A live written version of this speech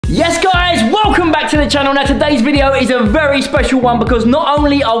Yes guys, welcome back to the channel. Now today's video is a very special one because not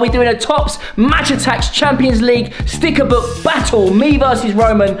only are we doing a Topps Match Attax Champions League sticker book battle, me versus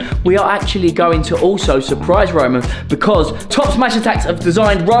Roman, we are actually going to also surprise Roman because Topps Match Attax have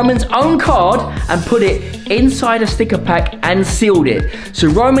designed Roman's own card and put it inside a sticker pack and sealed it. So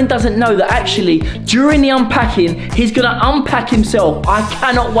Roman doesn't know that actually during the unpacking, he's gonna unpack himself. I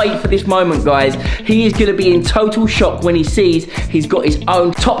cannot wait for this moment, guys. He is gonna be in total shock when he sees he's got his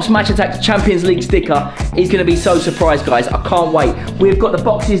own Topps Match Attax Champions League sticker. He's gonna be so surprised, guys. I can't wait. We've got the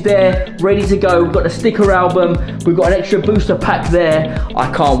boxes there, ready to go. We've got the sticker album. We've got an extra booster pack there.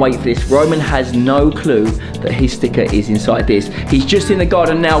 I can't wait for this. Roman has no clue that his sticker is inside this. He's just in the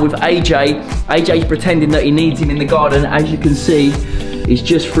garden now with AJ. AJ's pretending that he needs him in the garden. As you can see, he's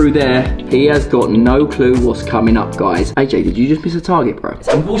just through there. He has got no clue what's coming up, guys. AJ, did you just miss a target, bro?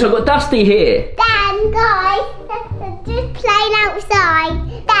 We've also got Dusty here. Dan, guys, just playing outside.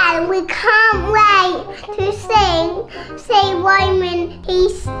 Dan, we can't wait to see Roman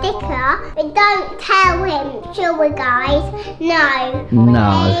his sticker. But don't tell him, shall we, guys? No.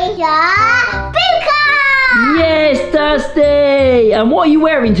 No. Buka! Yes, Dusty. And what are you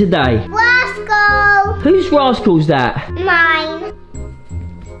wearing today? Rascal. Whose rascal's that? Mine.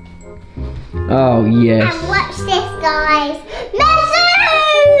 Oh, yes. And watch this, guys. Messi!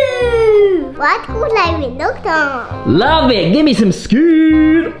 What could I win, Doctor? Love it. Give me some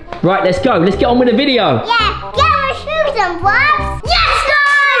scoot. Right, let's go. Let's get on with the video. Yeah, get our shoes on, boys. Yes,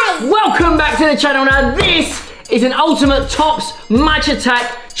 guys! Welcome back to the channel. Now, this is an ultimate Topps Match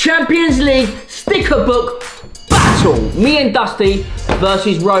Attax Champions League sticker book battle. Me and Dusty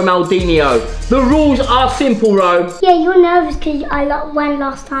versus Romaldinho. The rules are simple, Ro. Yeah, you're nervous because I won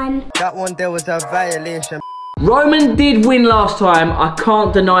last time. That one there was a violation. Roman did win last time, I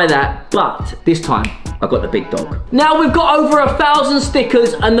can't deny that, but this time I got the big dog. Now we've got over 1,000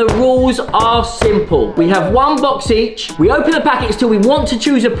 stickers and the rules are simple. We have one box each, we open the packets till we want to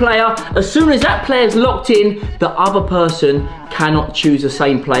choose a player. As soon as that player's locked in, the other person cannot choose the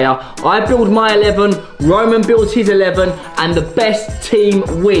same player. I build my 11, Roman builds his 11, and the best team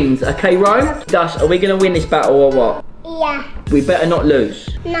wins. Okay, Rome? Dust, are we gonna win this battle or what? Yeah. We better not lose.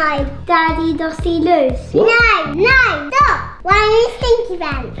 No. Daddy, Dusty, lose. What? No, stop. Why are you stinky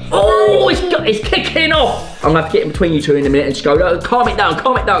pants? Oh, it's kicking off. I'm gonna have to get in between you two in a minute and just go, no, calm it down,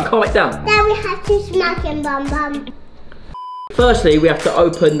 calm it down, calm it down. Then we have to smack him, bum bum. Firstly, we have to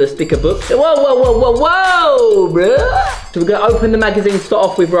open the sticker books. Whoa, whoa, whoa, whoa, whoa, bruh. So we're gonna open the magazine, start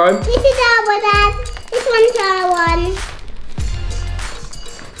off with Rome. This is our one, Dad. This one's our one.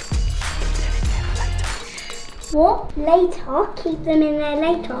 What? Later? Keep them in there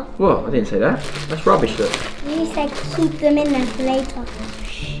later. What? I didn't say that. That's rubbish, look. You said keep them in there for later.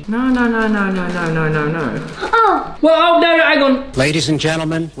 No, no, no, no, no, no, no, no, no. Oh! Well, oh, no, hang on. Ladies and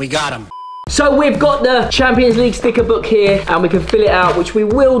gentlemen, we got him. So we've got the Champions League sticker book here and we can fill it out, which we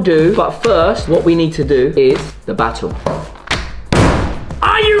will do. But first, what we need to do is the battle.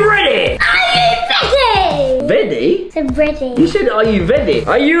 Are you ready? Are you ready? Ready? So ready. You said, are you ready?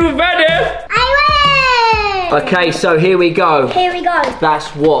 Are you ready? Okay, so here we go. Here we go.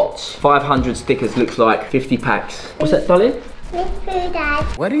 That's what 500 stickers looks like. 50 packs. What's that, darling? Miss Pooh, Dad.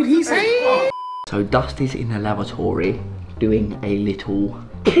 What did he say? So Dusty's in the lavatory doing a little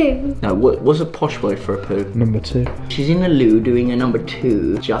poo. No, what's a posh word for a poo? Number 2. She's in the loo doing a number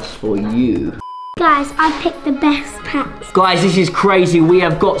 2 just for you. Guys, I picked the best packs. Guys, this is crazy. We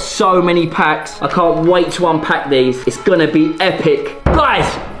have got so many packs. I can't wait to unpack these. It's gonna be epic. Guys,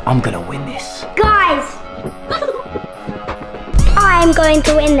 I'm gonna win this. Guys, I'm going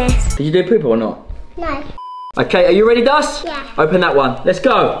to win this. Did you do poop or not? No. Okay, are you ready, Dust? Yeah. Open that one. Let's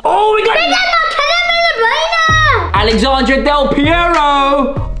go. Oh, we got Alexandra Del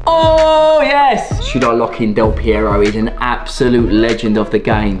Piero. Oh, yes. Should I lock in Del Piero? He's an absolute legend of the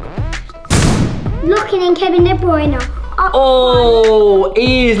game. Locking in Kevin De Bruyne. Oh,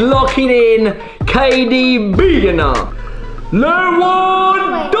 he is locking in KDB now.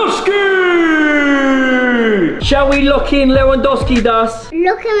 Lewandowski! Shall we lock in Lewandowski, Dust?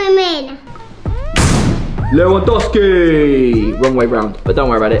 Look him in. Lewandowski! Wrong way round, but don't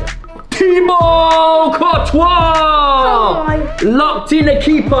worry about it. Thibaut Courtois! Locked in the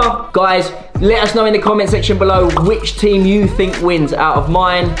keeper. Guys, let us know in the comment section below which team you think wins out of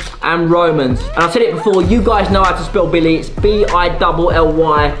mine and Roman's. And I said it before, you guys know how to spell Billy. It's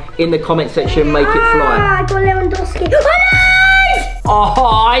B-I-L-L-Y. In the comment section, make it fly. I got Lewandowski.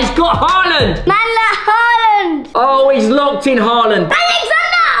 Oh, he's got Haaland. Haaland. Oh, he's locked in Haaland.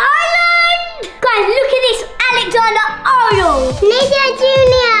 Alexander Haaland. Guys, look at this Alexander Arnold. Royal. Vinicius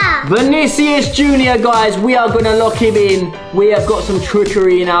Junior. Vinicius Junior, guys, we are going to lock him in. We have got some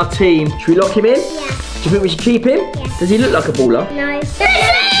trickery in our team. Should we lock him in? Yeah. Do you think we should keep him? Yeah. Does he look like a baller? No.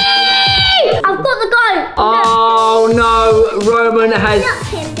 I've got the goal. Oh no, Roman has. Lock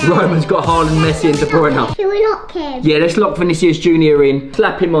him down. Roman's got Haaland, Messi, and De Bruyne. Should we lock him? Yeah, let's lock Vinicius Junior in.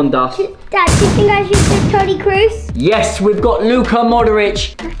 Slap him on dust. Dad, do you think I should put Tony Cruz? Yes, we've got Luka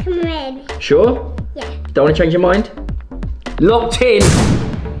Modric. Lock him in. Sure? Yeah. Don't want to change your mind? Locked in.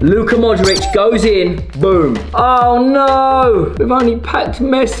 Luka Modric goes in. Boom. Oh no! We've only packed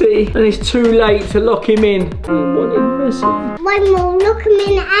Messi and it's too late to lock him in. I wanted Messi. One more, lock him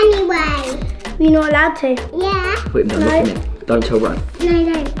in anyway. We're not allowed to. Yeah. Wait, no, lock him in. Don't tell Ron.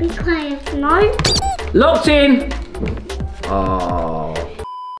 No, be quiet. No. Locked in. Oh.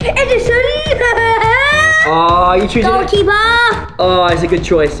 Edison. Oh, you choosing it? Goalkeeper. Oh, it's a good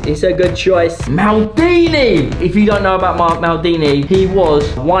choice. It's a good choice. Maldini. If you don't know about Maldini, he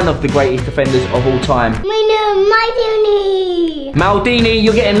was one of the greatest defenders of all time. We know Maldini. Maldini,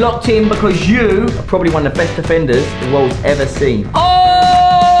 you're getting locked in because you are probably one of the best defenders the world's ever seen.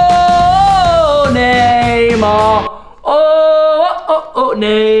 Oh, Neymar. Oh,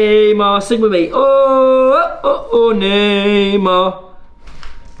 Neymar. Sing with me. Oh, Neymar.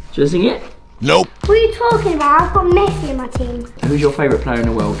 Should I sing it? Nope. What are you talking about? I've got Messi in my team. Who's your favourite player in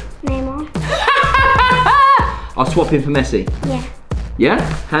the world? Neymar. I'll swap him for Messi. Yeah. Yeah?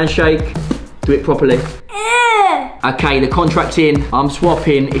 Handshake. Do it properly. Okay, the contract's in. I'm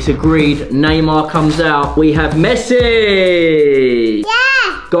swapping. It's agreed. Neymar comes out. We have Messi.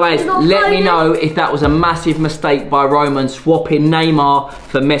 Yeah. Guys, let me know if that was a massive mistake by Roman swapping Neymar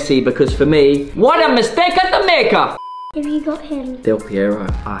for Messi, because for me, what a mistake at the maker. Have you got him? Del Piero.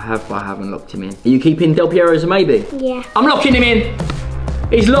 I have, but I haven't locked him in. Are you keeping Del Piero as a maybe? Yeah. I'm locking him in.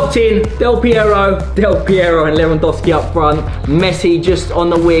 He's locked in. Del Piero and Lewandowski up front. Messi just on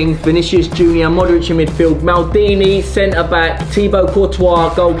the wing. Vinicius Junior, Modric in midfield. Maldini, centre back. Thibaut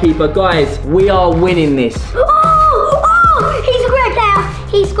Courtois, goalkeeper. Guys, we are winning this. Oh, he's a great player.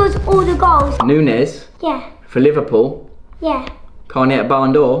 He scores all the goals. Nunes. Yeah. For Liverpool. Yeah. Can't hit a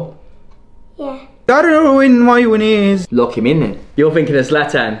Ballon d'Or. Yeah. Gotta know when my win is. Lock him in then. You're thinking of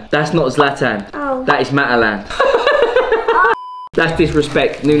Zlatan. That's not Zlatan. Oh. That is Matalan. That's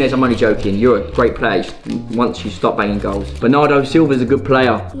disrespect. Nunes, I'm only joking. You're a great player once you stop banging goals. Bernardo Silva's a good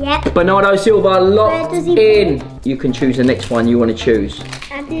player. Yep. Bernardo Silva locked Where does he in. You can choose the next one you want to choose.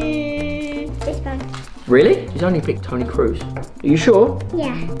 This one. Really? He's only picked Tony Cruz. Are you sure?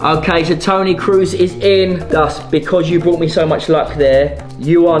 Yeah. Okay, so Tony Cruz is in. Thus, because you brought me so much luck there,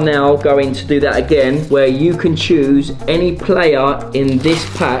 you are now going to do that again, where you can choose any player in this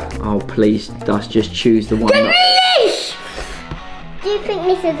pack. Oh, please, Thus, just choose the one. Grealish! Do you think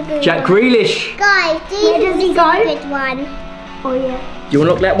this is a good Jack one? Grealish. Guys, do you think this is a good one? Oh, yeah. Do you want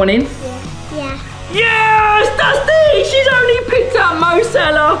to lock that one in? Yeah. Yes, Dusty! She's only picked up Mo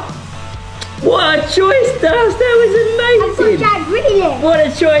Salah. What a choice, Dust! That was amazing! Jack Grealish. What a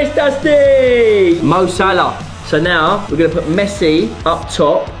choice, Dusty! Mo Salah. So now we're going to put Messi up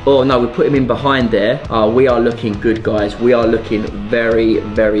top. Oh no, we put him in behind there. Oh, we are looking good, guys. We are looking very,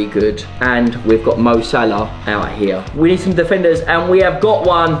 very good. And we've got Mo Salah out here. We need some defenders, and we have got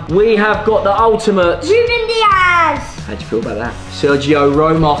one. We have got the ultimate. Ruben Diaz. How'd you feel about that? Sergio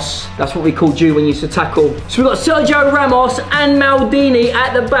Ramos. That's what we called you when you used to tackle. So we've got Sergio Ramos and Maldini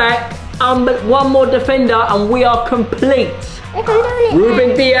at the back. One more defender and we are complete.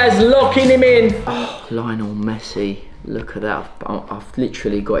 Ruben Diaz locking him in. Oh, Lionel Messi. Look at that. I've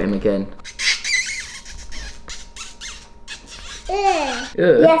literally got him again.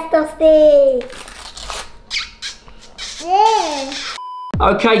 Yes, Dusty.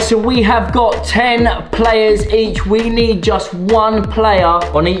 Okay, so we have got 10 players each. We need just one player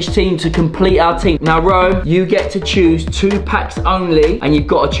on each team to complete our team. Now, Rome, you get to choose 2 packs only, and you've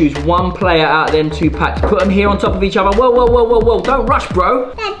got to choose one player out of them 2 packs. Put them here on top of each other. Whoa, whoa, whoa, whoa, whoa. Don't rush,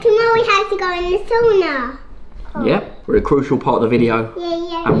 bro. Dad, tomorrow we have to go in the sauna. Oh. Yep, we're a crucial part of the video.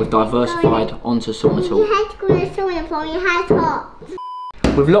 Yeah. And we've diversified onto sauna You had to go in the sauna for your house hot.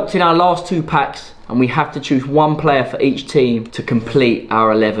 We've locked in our last 2 packs, and we have to choose one player for each team to complete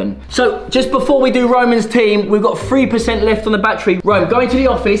our 11. So just before we do Roman's team, we've got 3% left on the battery. Rome, go into the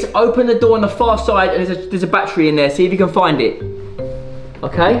office, open the door on the far side, and there's a battery in there. See if you can find it.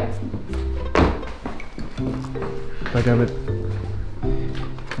 Okay? I got it.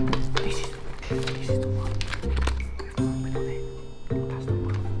 This is the one. That's the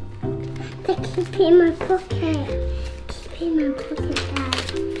one. Keep it in my pocket. Keep it in my pocket, Dad.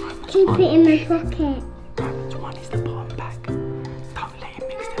 Keep it in my pocket. Roman's one is the bottom pack. Don't let him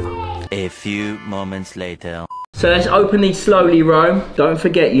mix them up. A few moments later. So let's open these slowly, Rome. Don't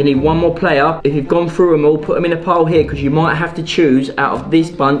forget, you need one more player. If you've gone through them all, put them in a pile here because you might have to choose out of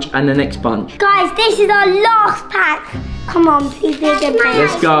this bunch and the next bunch. Guys, this is our last pack. Come on, please be a good player.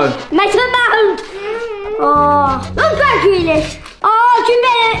 Let's go. Mason Mount. Oh, unpacked Grealish. Oh,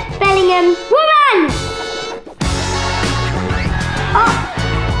 Jude Bellingham. Woman. Oh,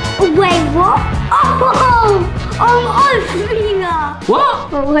 wait, what? What?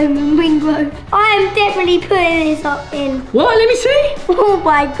 Oh, Wingrove. I am definitely putting this up in. What? Let me see. Oh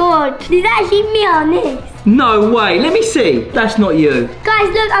my god. There's actually me on this. No way. Let me see. That's not you.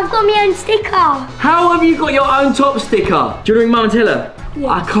 Guys, look, I've got my own sticker. How have you got your own top sticker? Do you want to ring Mum and tell her?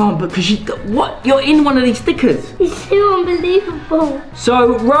 Yeah. I can't because what? You're in one of these stickers. It's so unbelievable.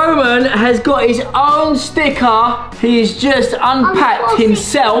 So Roman has got his own sticker. He's just unpacked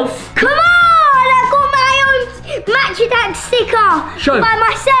himself. Come on! I got my own Match Attax sticker. Show. By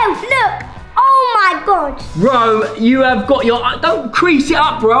myself. Look. Oh my god. Rome, you have got your... Don't crease it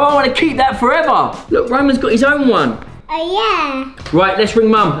up, bro. I want to keep that forever. Look, Roman's got his own one. Oh yeah. Right, let's ring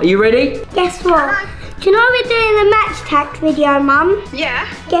Mum. Are you ready? Guess what? Do you know we're doing the Match Attax video, Mum? Yeah.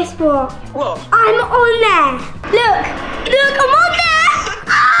 Guess what? What? I'm on there. Look, I'm on there.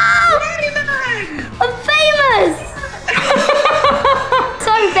 Oh, I'm famous.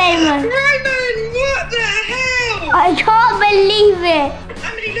 So famous. Roman, what the hell? I can't believe it.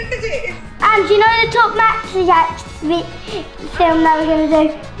 How many look at it? And do you know the top Match Attax film that we're going to do?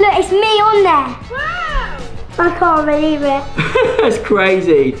 Look, it's me on there. Wow. I can't believe it. That's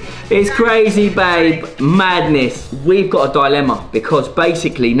crazy. It's crazy, babe. Madness. We've got a dilemma because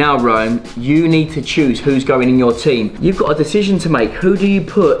basically now, Rome, you need to choose who's going in your team. You've got a decision to make. Who do you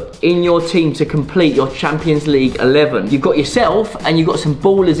put in your team to complete your Champions League 11? You've got yourself and you've got some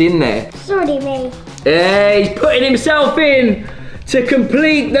ballers in there. It's already me. Yeah, he's putting himself in to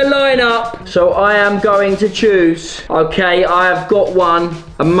complete the lineup. So I am going to choose. Okay, I have got one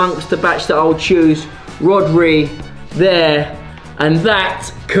amongst the batch that I'll choose. Rodri there, and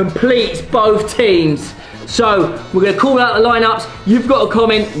that completes both teams. So we're going to call out the lineups. You've got to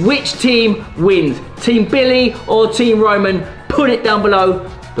comment which team wins. Team Billy or Team Roman. Put it down below.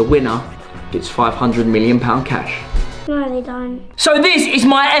 The winner gets £500 million cash. Nearly done. So this is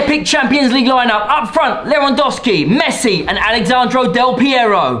my epic Champions League lineup. Up front, Lewandowski, Messi and Alexandro Del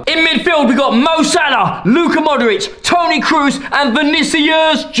Piero. In midfield, we've got Mo Salah, Luka Modric, Toni Kroos and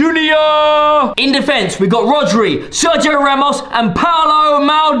Vinicius Junior. In defence, we've got Rodri, Sergio Ramos and Paolo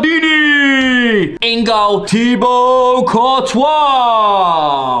Maldini. In goal, Thibaut Courtois.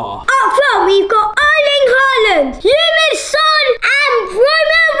 Up front, we've got Erling Haaland, Heung-min Son and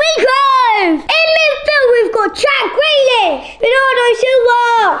Roman Wingrove. In midfield, we've got Jack Grealish, Bernardo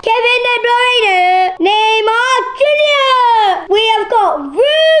Silva, Kevin De Bruyne, Neymar Jr. We have got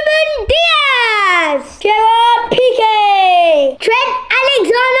Ruben Diaz, Gerard Piqué, Trent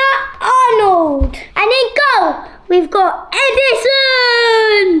Alexander-Arnold. And in goal, we've got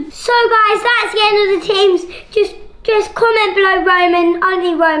Edison. So guys, that's the end of the teams. Just comment below Roman,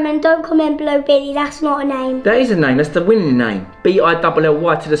 only Roman, don't comment below Billy, that's not a name. That is a name, that's the winning name.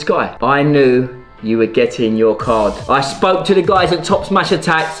 B-I-double-L-Y to the sky. I knew you were getting your card. I spoke to the guys at Topps Match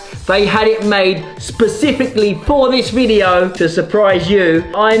Attax. They had it made specifically for this video to surprise you.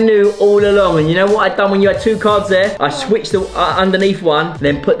 I knew all along, and you know what I'd done when you had two cards there? I switched the underneath one,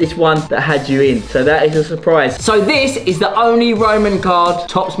 then put this one that had you in. So that is a surprise. So this is the only Roman card,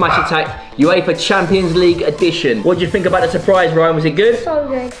 Topps Match Attax, UEFA Champions League edition. What do you think about the surprise, Ryan? Was it good? So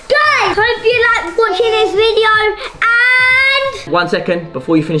good. Guys, hope you liked watching this video, and 1 second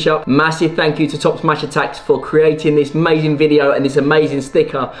before you finish up, massive thank you to Topps Match Attax for creating this amazing video and this amazing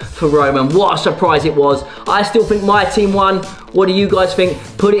sticker for Roman. What a surprise it was. I still think my team won. What do you guys think?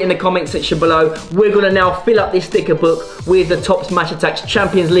 Put it in the comment section below. We're gonna now fill up this sticker book with the Topps Match Attax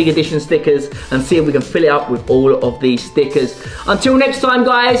Champions League edition stickers and see if we can fill it up with all of these stickers. Until next time,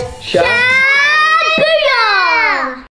 guys, ciao.